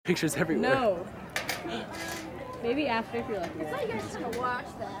Pictures everywhere. No. Maybe after if you're like. It's like you're just gonna watch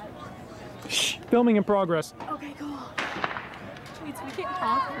that. Shh, filming in progress. Okay, cool. Wait, so we can't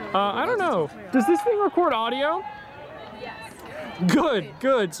talk. I don't know. Does this thing record audio? Yes. Good,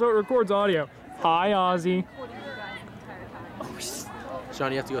 good. So it records audio. Hi, Ozzy.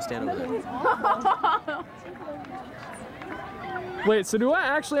 Sean, you have to go stand over there. Wait, so do I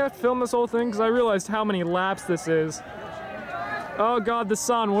actually have to film this whole thing? Because I realized how many laps this is. Oh God, the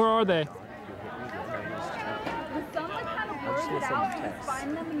sun. Where are they? The sun like kind of blurs it out. You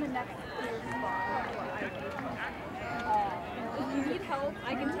find them in the next clear spot. If you need help,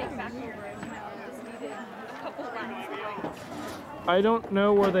 I can take back over. I just needed a couple laps. I don't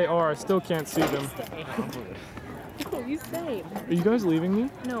know where they are. I still can't see them. Oh, you stay. Are you guys leaving me?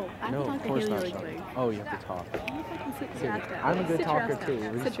 No, I have No, to talk of to course Haley not, really Sean. quick. Oh, you have to talk. I'm a good Sit your talker ass down.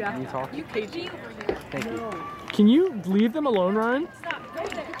 too. Sit your ass You down. talk? You cagey. Thank you. Can you leave them alone, Ryan?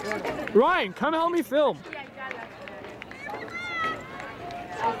 Ryan, come help me film.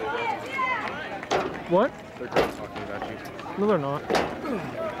 What? They're done talking about you. No, they're not.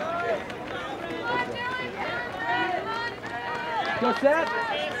 Go, Seth!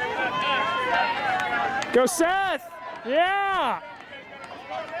 Go, Seth! Yeah!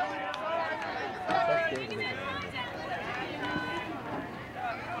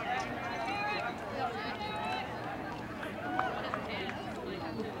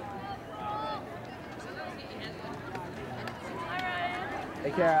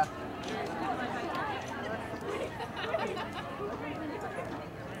 Hey, Kara.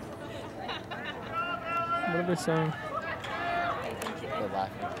 What are they saying? They're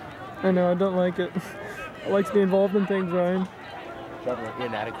laughing. I know, I don't like it. I like to be involved in things, Ryan. Trevor, we're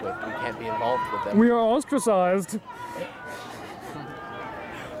inadequate. We can't be involved with them. We are ostracized.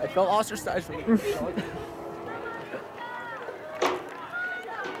 I felt ostracized from you.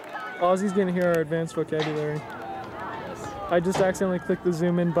 Ozzy's gonna hear our advanced vocabulary. Yes. I just accidentally clicked the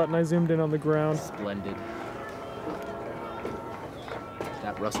zoom in button. I zoomed in on the ground. Splendid.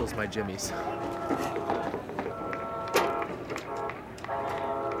 That rustles my jimmies.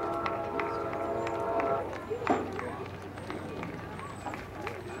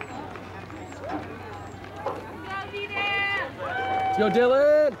 Let's go,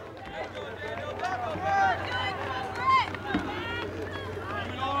 Dylan!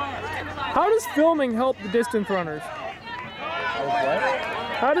 How does filming help the distance runners?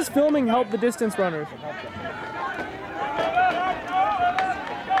 How does filming help the distance runners?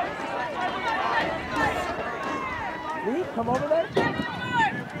 Lee, come over there.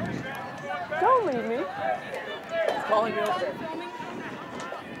 Don't leave me. It's calling you over.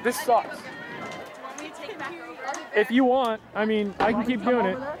 This sucks. If you want, I mean, I can keep doing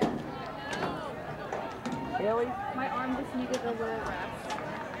it. Haley? My arm just needed a little rest.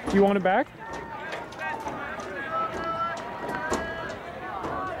 Do you want it back?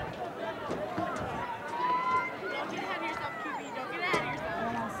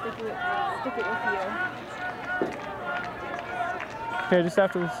 Stick it with you. Okay, just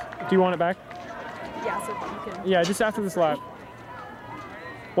after this. Do you want it back? Yeah, so you can. Yeah, just after this lap.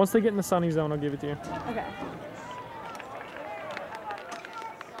 Once they get in the sunny zone, I'll give it to you. Okay.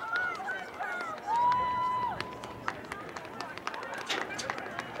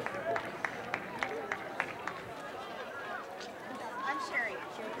 I'm Sherry.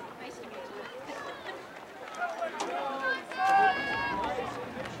 Nice to meet you.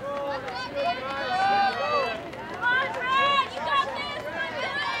 Come on, Brad! You got this!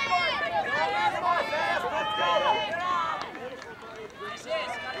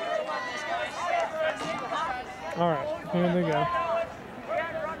 All right, here they go.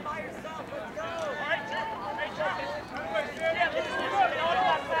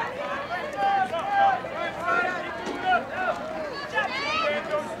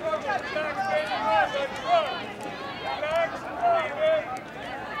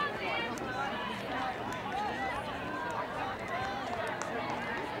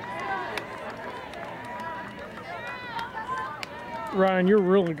 Ryan, you're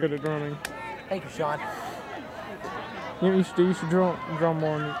really good at drumming. Thank you, Sean. You should drum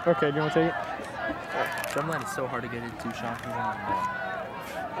more. Okay, do you want to take it? Drumline is so hard to get into, Sean.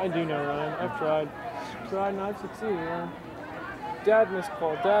 I do know, Ryan. I've tried. Tried and I've succeeded, Ryan. Dad missed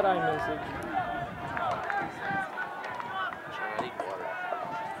call. Dad, I message. Sean, I need water.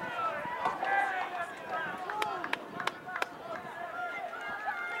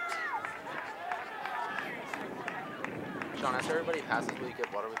 Sean, after everybody passes, will you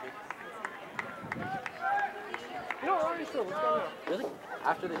get water with me? No, Ryan, sure. What's going on? Really?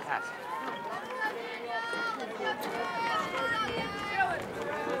 After they pass.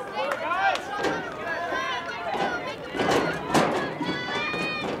 Really?